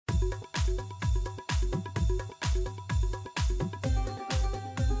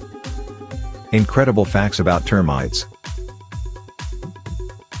Incredible facts about termites.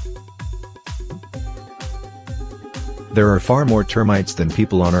 There are far more termites than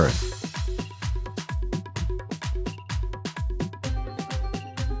people on Earth.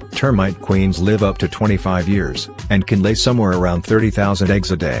 Termite queens live up to 25 years, and can lay somewhere around 30,000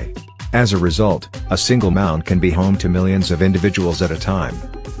 eggs a day. As a result, a single mound can be home to millions of individuals at a time.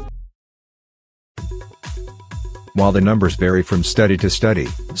 While the numbers vary from study to study,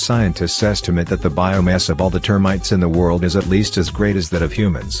 scientists estimate that the biomass of all the termites in the world is at least as great as that of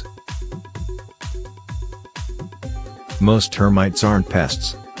humans. Most termites aren't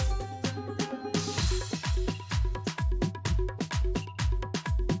pests.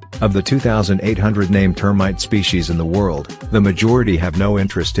 Of the 2,800 named termite species in the world, the majority have no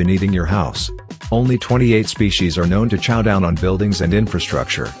interest in eating your house. Only 28 species are known to chow down on buildings and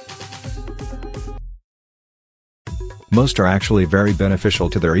infrastructure. Most are actually very beneficial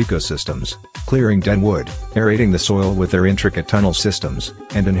to their ecosystems, clearing dead wood, aerating the soil with their intricate tunnel systems,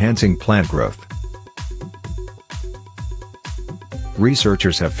 and enhancing plant growth.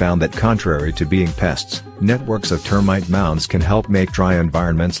 Researchers have found that contrary to being pests, networks of termite mounds can help make dry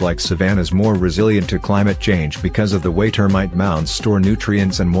environments like savannas more resilient to climate change because of the way termite mounds store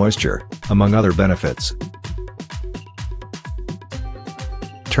nutrients and moisture, among other benefits.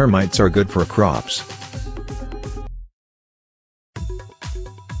 Termites are good for crops.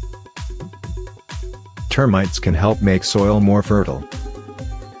 Termites can help make soil more fertile.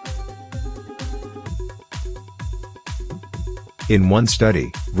 In one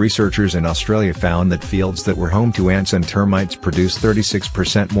study, researchers in Australia found that fields that were home to ants and termites produced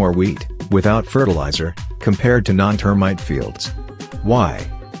 36% more wheat, without fertilizer, compared to non-termite fields. Why?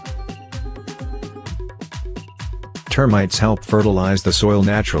 Termites help fertilize the soil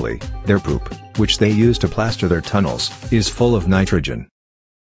naturally. Their poop, which they use to plaster their tunnels, is full of nitrogen.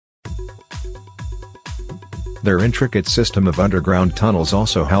 Their intricate system of underground tunnels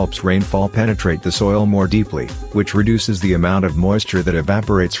also helps rainfall penetrate the soil more deeply, which reduces the amount of moisture that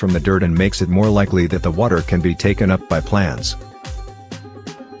evaporates from the dirt and makes it more likely that the water can be taken up by plants.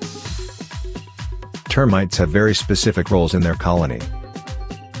 Termites have very specific roles in their colony.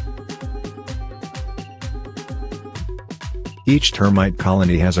 Each termite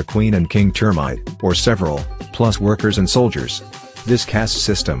colony has a queen and king termite, or several, plus workers and soldiers. This caste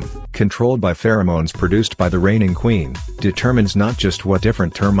system, controlled by pheromones produced by the reigning queen, determines not just what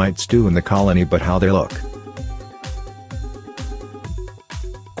different termites do in the colony but how they look.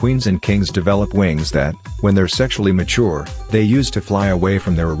 Queens and kings develop wings that, when they're sexually mature, they use to fly away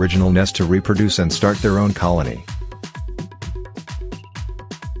from their original nest to reproduce and start their own colony.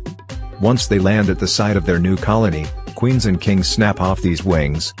 Once they land at the site of their new colony, queens and kings snap off these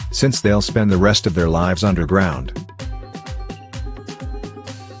wings, since they'll spend the rest of their lives underground.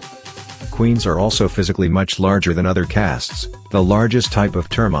 Queens are also physically much larger than other castes. The largest type of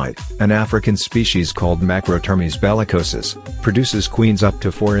termite, an African species called Macrotermes bellicosus, produces queens up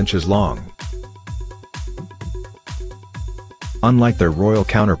to 4 inches long. Unlike their royal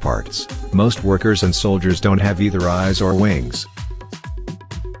counterparts, most workers and soldiers don't have either eyes or wings.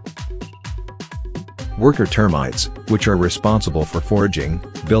 Worker termites, which are responsible for foraging,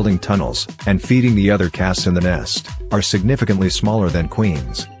 building tunnels, and feeding the other castes in the nest, are significantly smaller than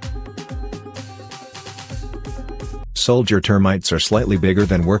queens. Soldier termites are slightly bigger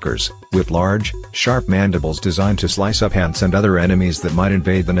than workers, with large, sharp mandibles designed to slice up ants and other enemies that might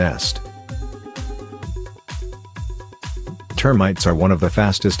invade the nest. Termites are one of the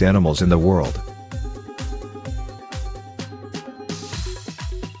fastest animals in the world.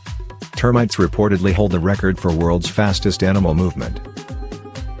 Termites reportedly hold the record for world's fastest animal movement.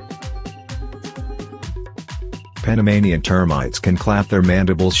 Panamanian termites can clap their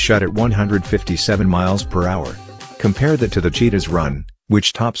mandibles shut at 157 miles per hour. Compare that to the cheetah's run,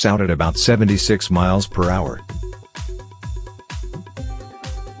 which tops out at about 76 miles per hour.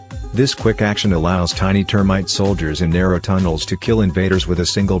 This quick action allows tiny termite soldiers in narrow tunnels to kill invaders with a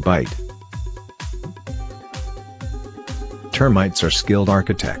single bite. Termites are skilled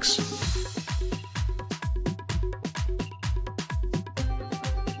architects.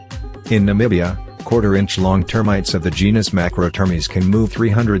 In Namibia, quarter-inch-long termites of the genus Macrotermes can move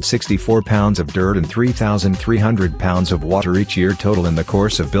 364 pounds of dirt and 3,300 pounds of water each year total in the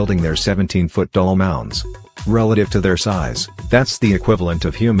course of building their 17-foot tall mounds. Relative to their size, that's the equivalent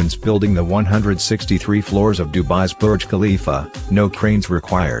of humans building the 163 floors of Dubai's Burj Khalifa, no cranes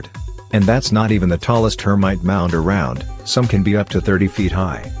required. And that's not even the tallest termite mound around, some can be up to 30 feet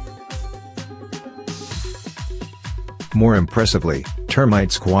high. More impressively,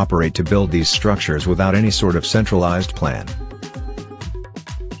 termites cooperate to build these structures without any sort of centralized plan.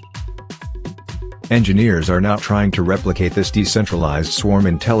 Engineers are now trying to replicate this decentralized swarm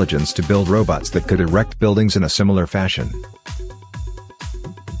intelligence to build robots that could erect buildings in a similar fashion.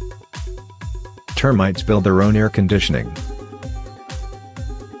 Termites build their own air conditioning.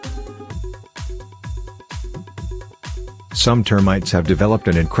 Some termites have developed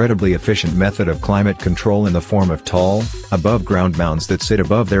an incredibly efficient method of climate control in the form of tall, above-ground mounds that sit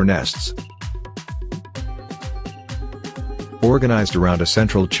above their nests. Organized around a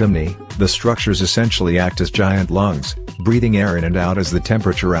central chimney, the structures essentially act as giant lungs, breathing air in and out as the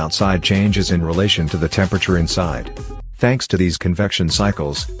temperature outside changes in relation to the temperature inside. Thanks to these convection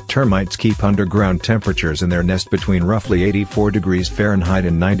cycles, termites keep underground temperatures in their nest between roughly 84 degrees Fahrenheit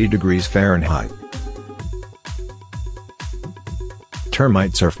and 90 degrees Fahrenheit.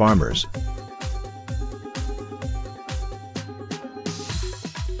 Termites are farmers.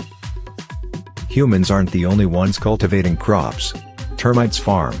 Humans aren't the only ones cultivating crops. Termites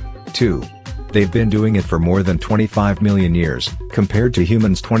farm, too. They've been doing it for more than 25 million years, compared to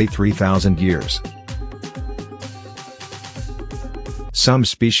humans' 23,000 years. Some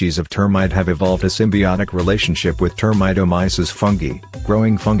species of termite have evolved a symbiotic relationship with Termitomyces fungi,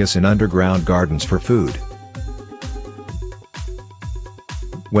 growing fungus in underground gardens for food.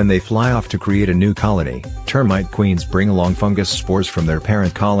 When they fly off to create a new colony, termite queens bring along fungus spores from their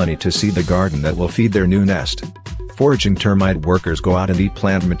parent colony to seed the garden that will feed their new nest. Foraging termite workers go out and eat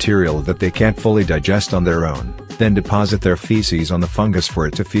plant material that they can't fully digest on their own, then deposit their feces on the fungus for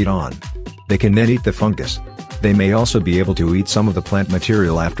it to feed on. They can then eat the fungus. They may also be able to eat some of the plant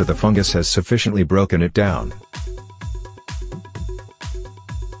material after the fungus has sufficiently broken it down.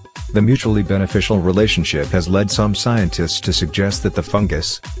 The mutually beneficial relationship has led some scientists to suggest that the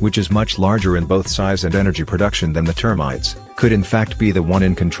fungus, which is much larger in both size and energy production than the termites, could in fact be the one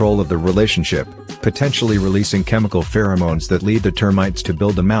in control of the relationship, potentially releasing chemical pheromones that lead the termites to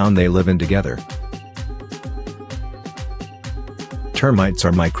build the mound they live in together. Termites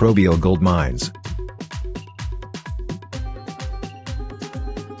are microbial gold mines.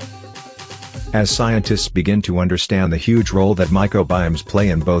 As scientists begin to understand the huge role that microbiomes play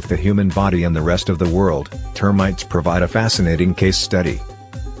in both the human body and the rest of the world, termites provide a fascinating case study.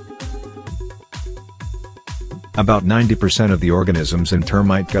 About 90% of the organisms in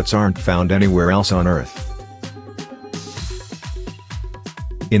termite guts aren't found anywhere else on Earth.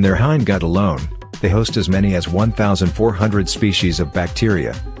 In their hindgut alone, they host as many as 1,400 species of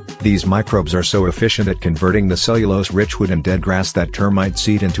bacteria. These microbes are so efficient at converting the cellulose-rich wood and dead grass that termites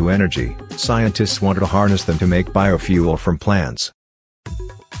eat into energy. Scientists wanted to harness them to make biofuel from plants.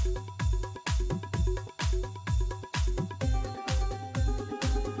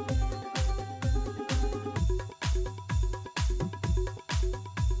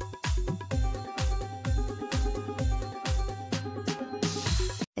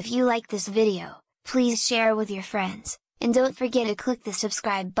 If you like this video, please share with your friends, and don't forget to click the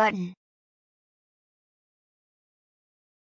subscribe button.